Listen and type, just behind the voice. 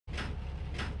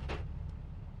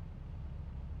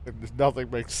And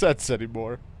nothing makes sense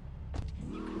anymore.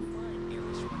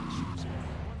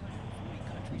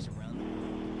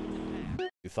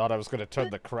 You thought I was gonna turn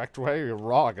the correct way? You're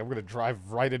wrong. I'm gonna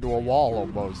drive right into a wall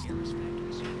almost.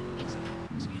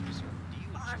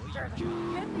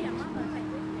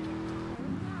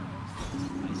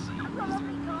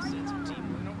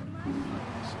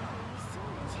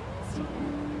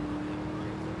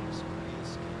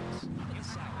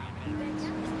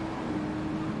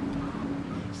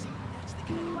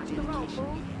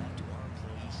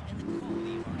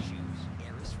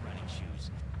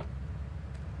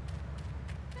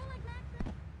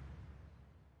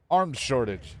 Arms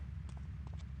shortage.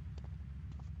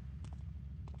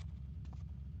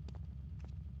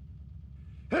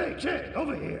 Hey, kid,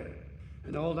 over here!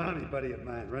 An old army buddy of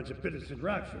mine runs a business in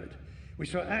Rockford. We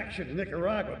saw action in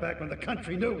Nicaragua back when the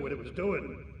country knew what it was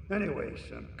doing. Anyway,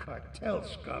 some cartel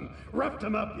scum roughed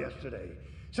him up yesterday.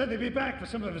 Said they'd be back for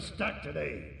some of his stock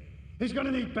today. He's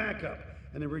gonna need backup,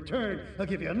 and in return, he'll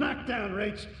give you knockdown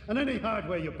rates on any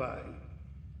hardware you buy.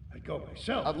 I'd go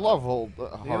myself. I love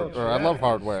I love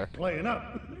hardware. Playing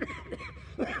up.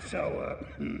 So,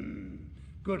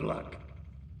 good luck.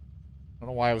 I don't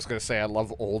know why I was gonna say I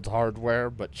love old hardware,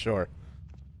 but sure.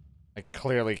 I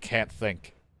clearly can't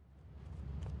think.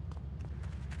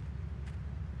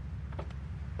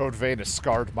 Code Vein has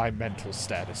scarred my mental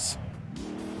status.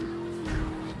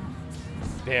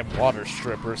 Damn water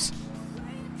strippers.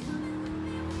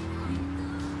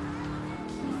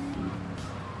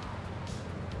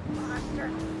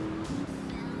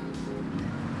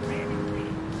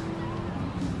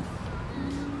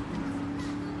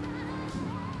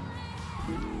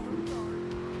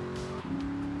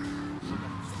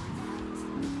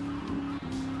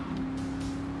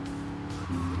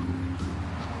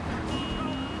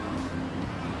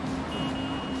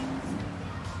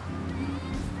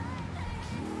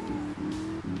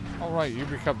 Alright, you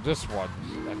become this one.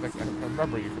 I think I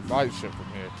remember you can buy shit from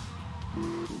here.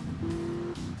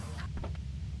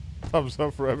 Thumbs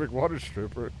up for Epic Water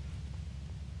Stripper.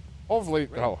 Hopefully,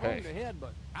 oh hey. Ahead,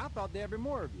 but I thought there'd be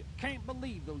more of you. Can't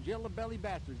believe those yellow belly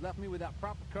bastards left me without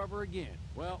proper cover again.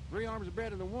 Well, 3 arms are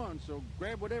better than 1, so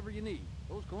grab whatever you need.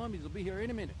 Those Colombians will be here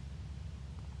in a minute.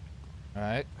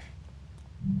 Alright.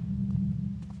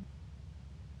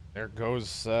 There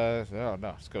goes, oh no,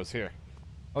 this goes here.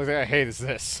 Only thing I hate is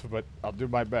this, but I'll do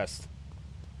my best.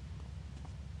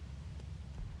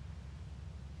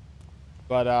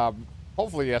 But,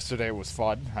 hopefully yesterday was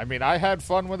fun. I mean, I had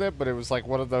fun with it, but it was like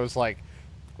one of those, like,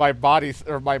 my body,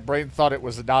 or my brain thought it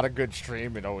was not a good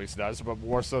stream. It always does, but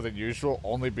more so than usual,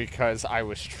 only because I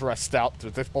was stressed out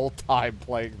through the whole time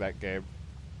playing that game.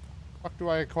 Fuck do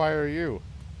I acquire you?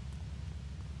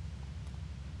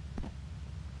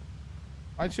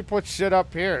 Why'd you put shit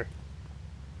up here?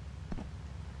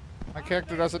 My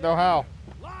character doesn't know how.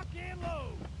 Lock and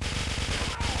load.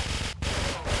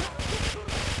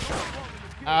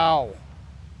 Ow.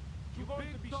 You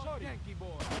going to be shot, Yankee boy.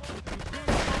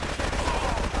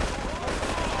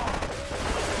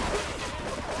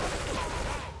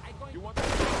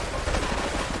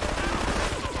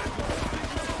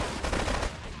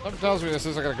 Something tells me this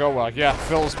isn't gonna go well. Yeah,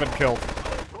 Phil's been killed.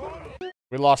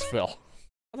 We lost Phil.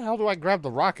 How the hell do I grab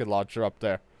the rocket launcher up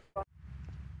there?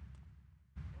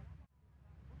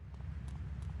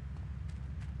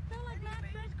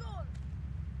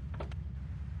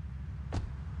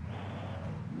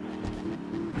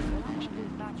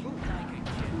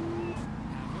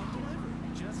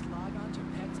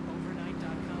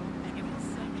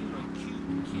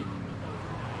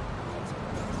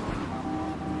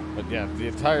 But yeah, the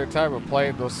entire time of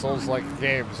playing those Souls-like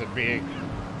games and being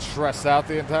stressed out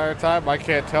the entire time, I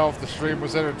can't tell if the stream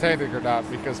was entertaining or not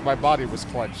because my body was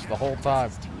clenched the whole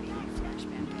time.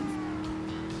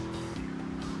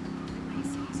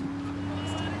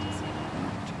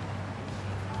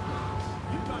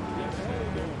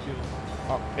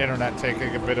 Oh, internet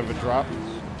taking a bit of a drop.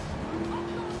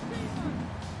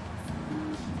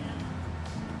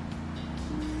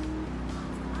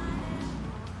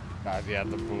 God, yeah,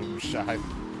 the boom shot.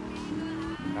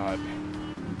 God.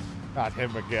 Not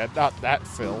him again. Not that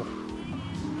Phil.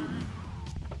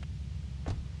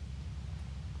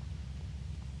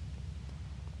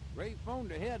 Great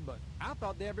phone ahead, but I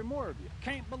thought there'd be more of you.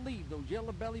 Can't believe those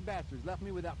yellow belly bastards left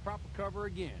me without proper cover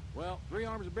again. Well, 3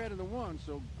 arms are better than 1,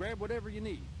 so grab whatever you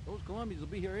need. Those Colombians will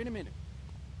be here in a minute.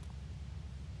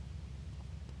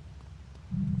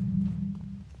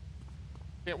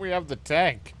 Can't we have the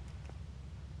tank?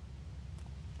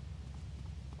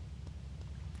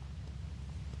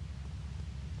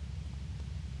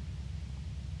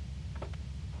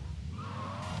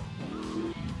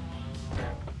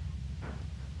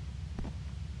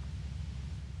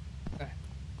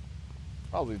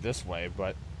 Probably this way,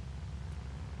 but...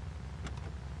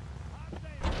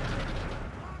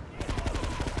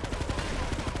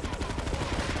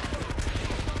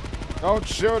 Don't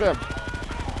shoot him!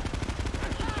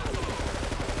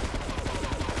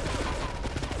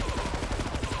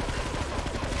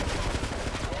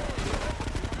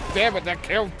 Damn it, that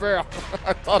killed Phil.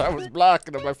 I thought I was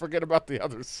blocking him. I forget about the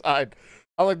other side.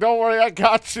 I'm like, don't worry, I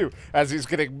got you. As he's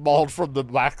getting mauled from the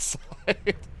back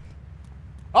side.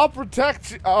 I'll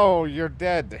protect you. Oh, you're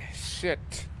dead.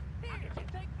 Shit.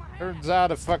 Turns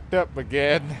out I fucked up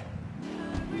again.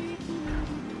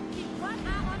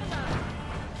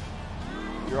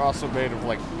 You're also made of,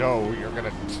 like, dough. You're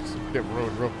gonna get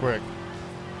ruined real quick.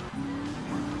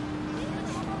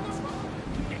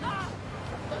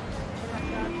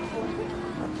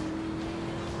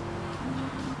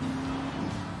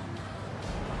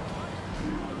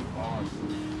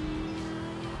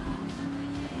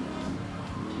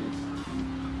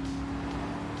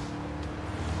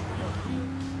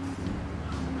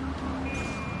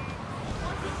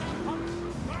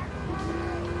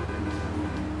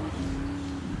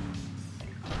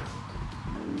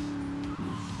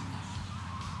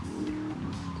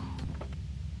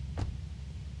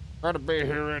 Gonna be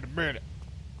here in a minute.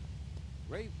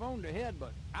 Ray phoned ahead,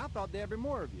 but I thought there'd be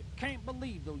more of you. Can't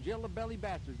believe those yellow belly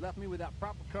bastards left me without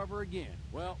proper cover again.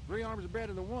 Well, 3 arms are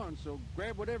better than 1, so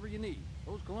grab whatever you need.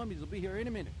 Those Colombians will be here any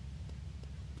minute.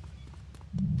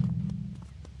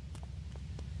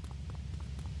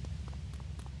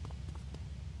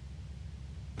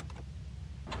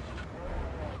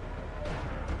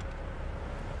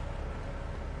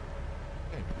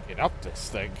 Get up this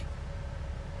thing.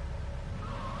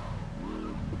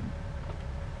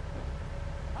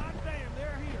 Hot damn,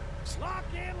 they're here. Lock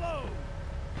and load.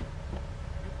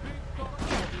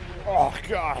 Oh,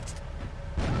 God.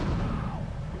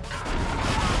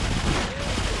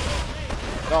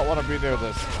 Don't want to be near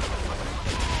this.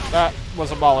 That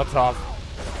was a Molotov.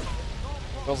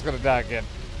 Bill's gonna die again.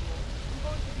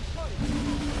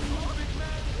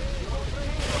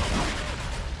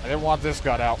 I didn't want this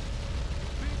gun out.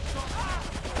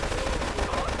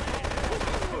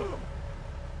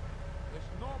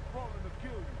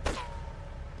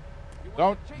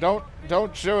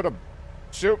 Don't shoot him.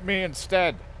 Shoot me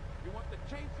instead. You want the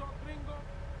chainsaw,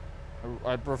 gringo?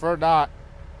 I'd prefer not.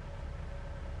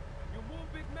 You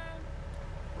move, big man.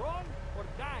 Run or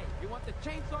die. You want the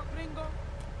chainsaw, gringo?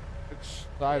 Which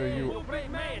side are you? Move, big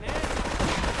man, eh?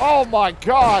 Oh my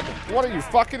God! What are you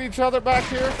fucking each other back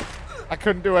here? I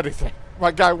couldn't do anything.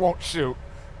 My guy won't shoot.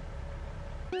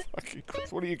 Fucking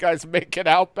Chris, what are you guys making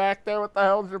out back there? What the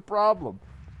hell's your problem?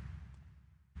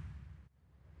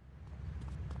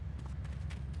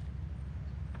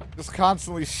 Just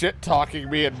constantly shit-talking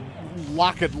me and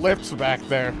locking lips back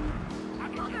there.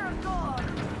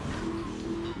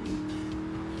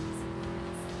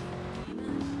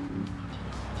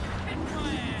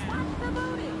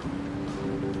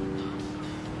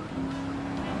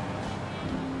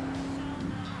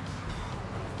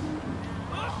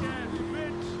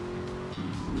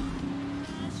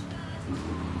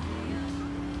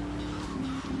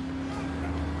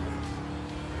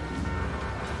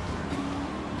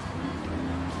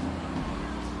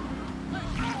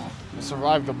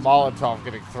 Survived a Molotov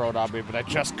getting thrown on me, but I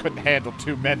just couldn't handle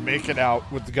 2 men making out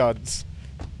with guns.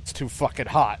 It's too fucking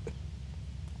hot.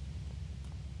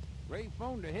 Ray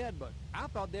phoned ahead, but I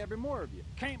thought there'd be more of you.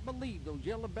 Can't believe those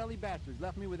yellow belly bastards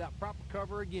left me without proper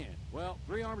cover again. Well,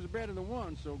 3 arms are better than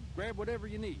 1, so grab whatever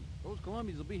you need. Those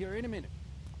Colombians will be here any minute.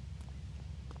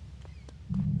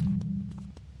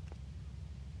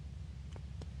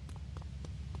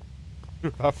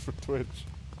 Up for Twitch.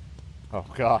 Oh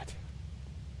God.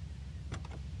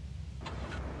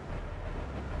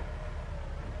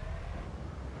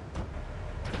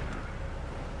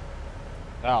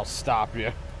 I'll stop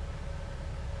you.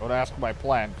 Don't ask my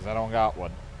plan, because I don't got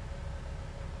one.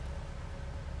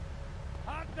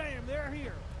 Hot damn, they're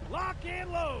here. Lock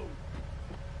and load.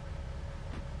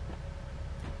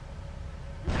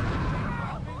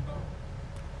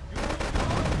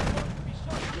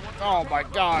 Oh my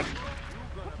God.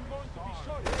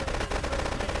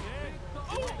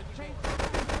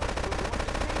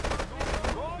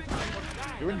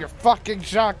 You and your fucking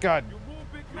shotgun.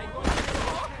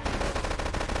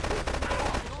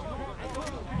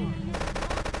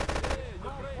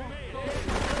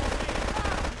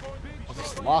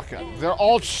 Lock it. They're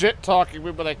all shit talking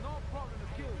me, but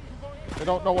they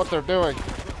don't know what they're doing.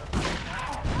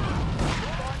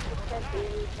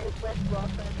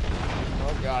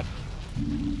 Oh God.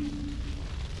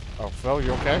 Oh, Phil,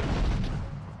 you okay?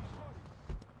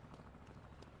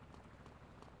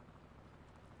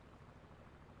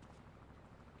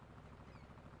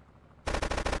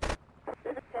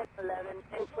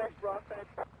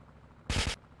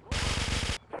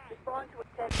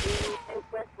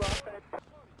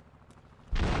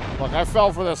 Look, I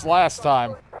fell for this last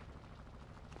time.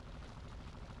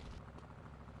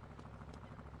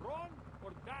 Run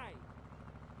or die.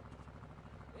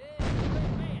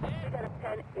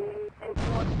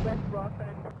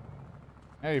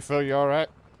 Hey, Phil, you alright?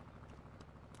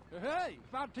 Hey,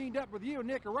 if I teamed up with you in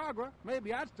Nicaragua,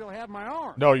 maybe I'd still have my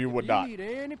arm. No, you would not. If you need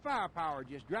any firepower,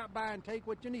 just drop by and take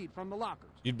what you need from the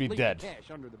lockers. You'd be Leave dead. The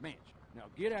cash under the bench. Now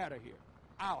get out of here.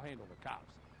 I'll handle the cops.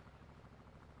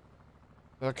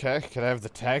 Okay, can I have the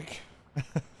tank?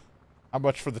 How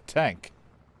much for the tank?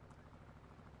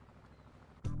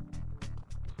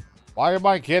 Why am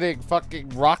I getting fucking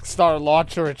Rockstar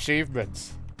Launcher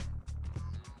achievements?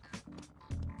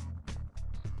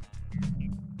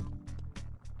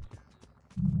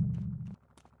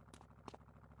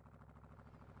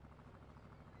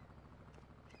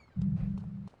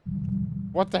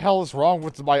 What the hell is wrong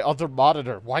with my other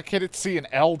monitor? Why can't it see an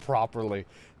L properly?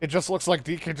 It just looks like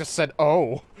DK just said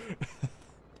O.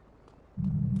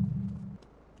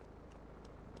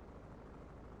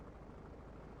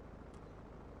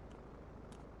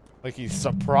 Like he's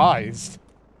surprised.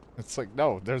 It's like,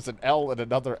 no, there's an L and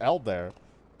another L there.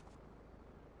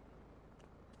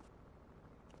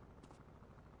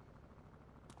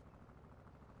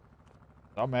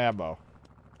 Some ammo.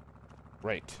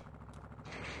 Great.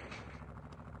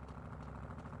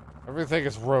 Everything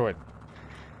is ruined.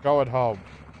 Going home.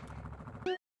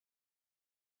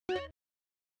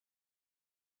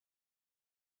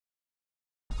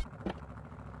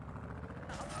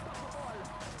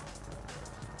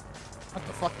 What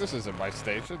the fuck? This isn't my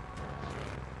station.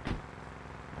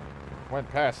 Went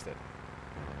past it.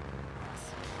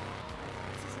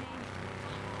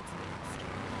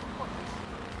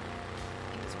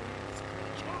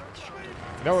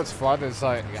 You know what's fun is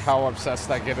like how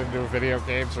obsessed I get into video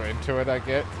games or into it I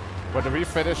get. When we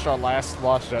finished our last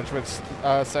Lost Judgment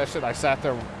session, I sat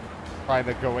there trying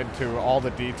to go into all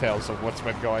the details of what's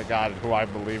been going on and who I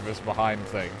believe is behind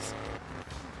things.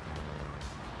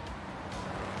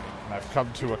 And I've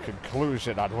come to a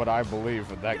conclusion on what I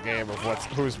believe in that game of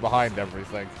who's behind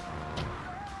everything.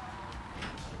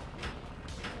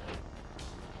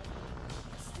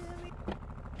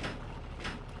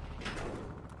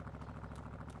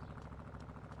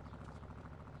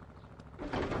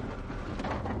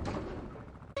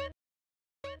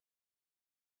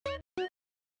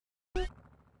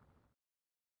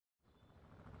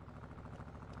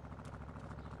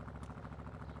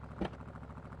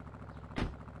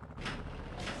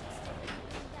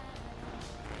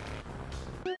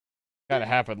 Kind of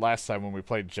happened last time when we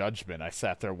played Judgment. I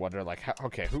sat there wondering, like,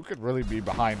 okay, who could really be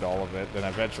behind all of it? Then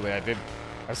eventually I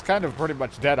was kind of pretty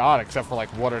much dead on, except for like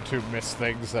one or two missed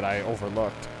things that I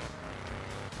overlooked.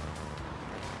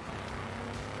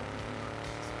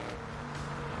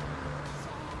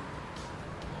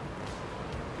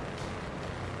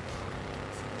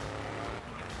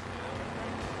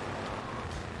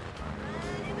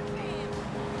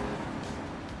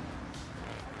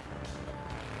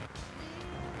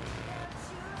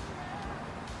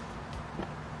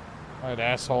 Right,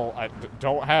 asshole.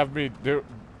 Don't have me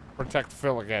protect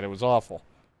Phil again. It was awful.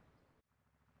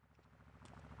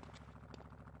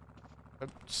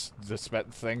 This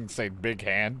thing say big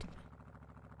hand.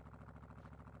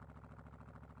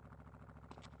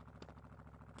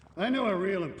 I know a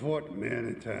real important man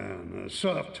in town, a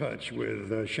soft touch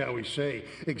with, shall we say,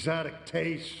 exotic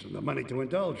tastes and the money to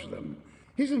indulge them.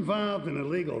 He's involved in a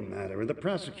legal matter, and the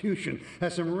prosecution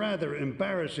has some rather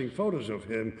embarrassing photos of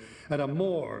him at a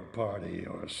morgue party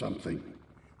or something.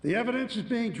 The evidence is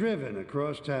being driven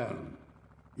across town.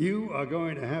 You are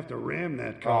going to have to ram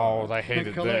that car. Oh, I hated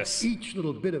and collect this. each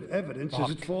little bit of evidence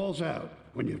as it falls out.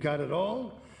 When you've got it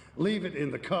all, leave it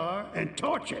in the car and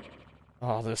torch it.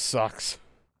 Oh, this sucks.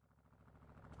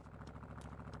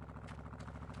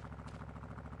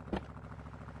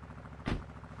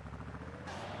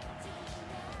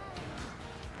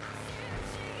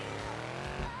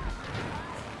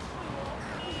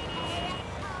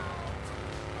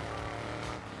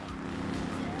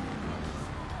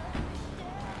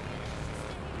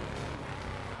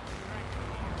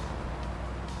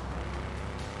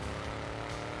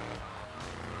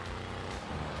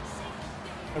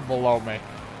 They're below me.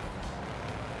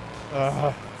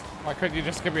 Why couldn't you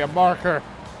just give me a marker?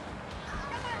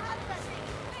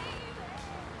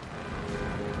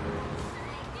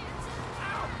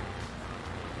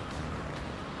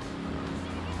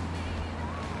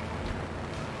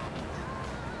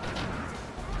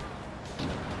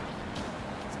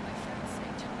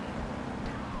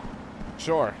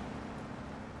 Sure.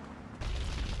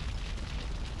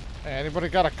 Hey, anybody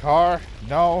got a car?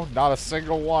 No, not a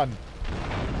single one.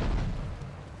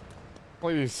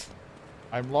 Please.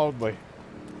 I'm lonely.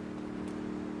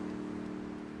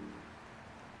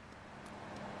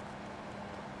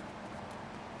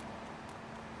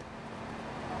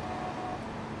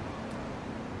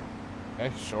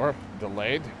 Okay, sure.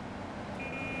 Delayed.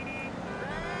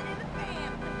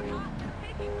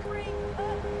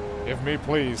 Give me,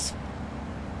 please.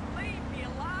 Leave me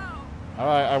alone.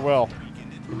 Alright, I will.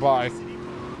 Goodbye.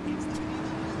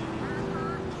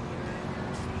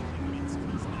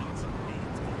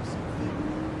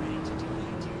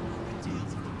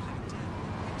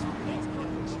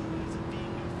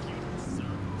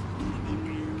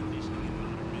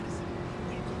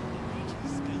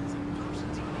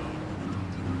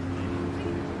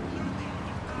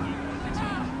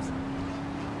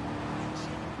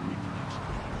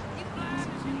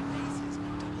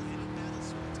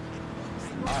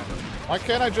 Why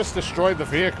can't I just destroy the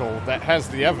vehicle that has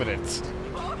the evidence?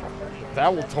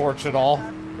 That will torch it all.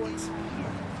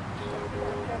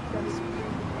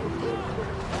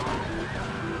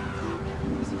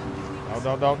 No,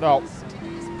 no, no, no.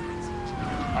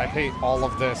 I hate all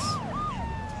of this.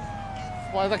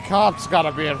 Why the cops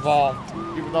gotta be involved?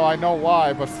 Even though I know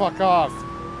why, but fuck off.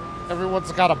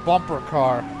 Everyone's got a bumper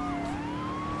car.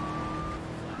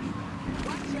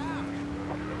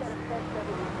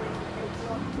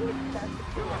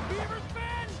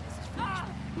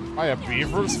 Am I a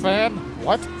Beavers fan?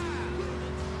 What?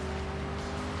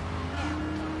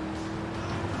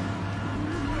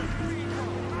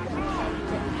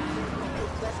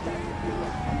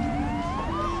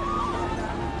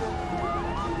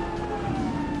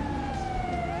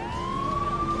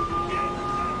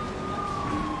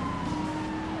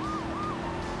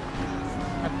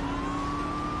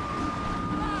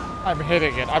 I'm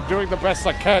hitting it. I'm doing the best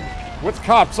I can with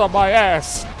cops on my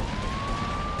ass.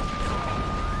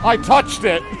 I touched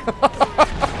it!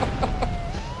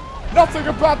 Nothing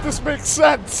about this makes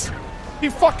sense! He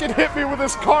fucking hit me with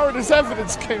his car and his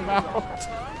evidence came out!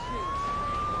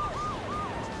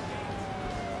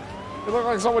 It looked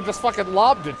like someone just fucking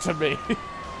lobbed it to me.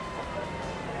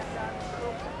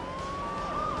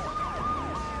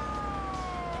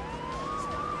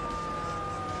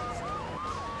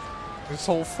 This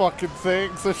whole fucking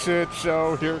thing's a shit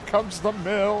show. Here comes the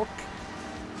milk.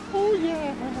 Oh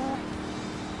yeah.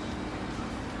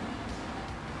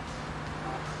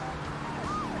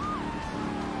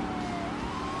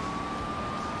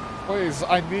 Please,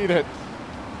 I need it.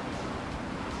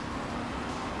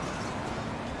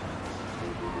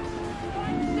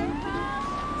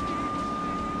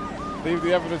 Leave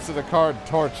the evidence in the car and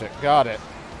torch it. Got it.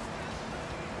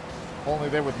 Only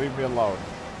they would leave me alone.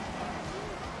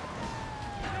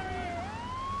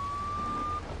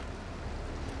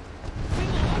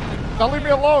 Now leave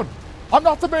me alone! I'm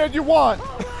not the man you want!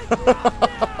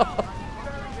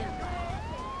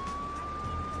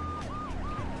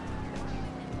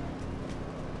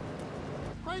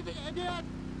 Crazy idiot!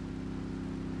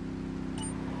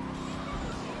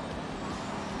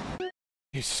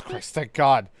 Jesus Christ, thank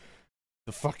God.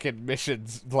 The fucking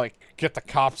missions, like, get the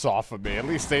cops off of me. At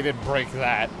least they didn't break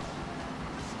that.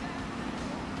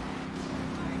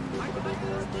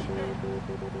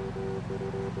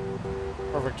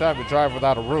 Perfect time to drive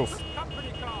without a roof.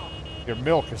 Your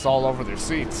milk is all over their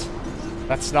seats.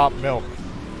 That's not milk.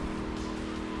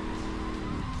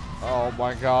 Oh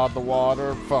my God, the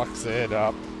water fucks it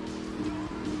up.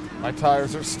 My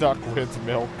tires are stuck with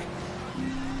milk.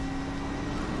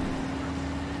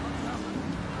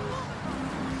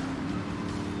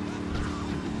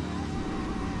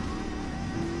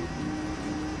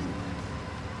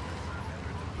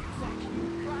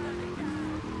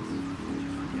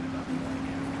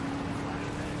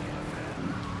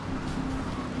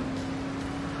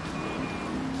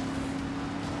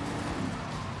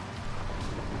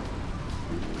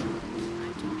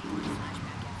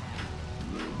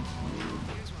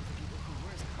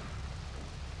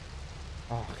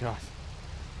 Oh God.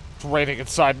 It's raining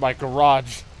inside my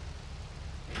garage.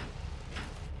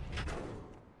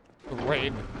 The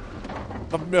rain.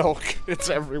 The milk. It's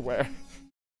everywhere.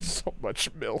 So much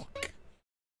milk.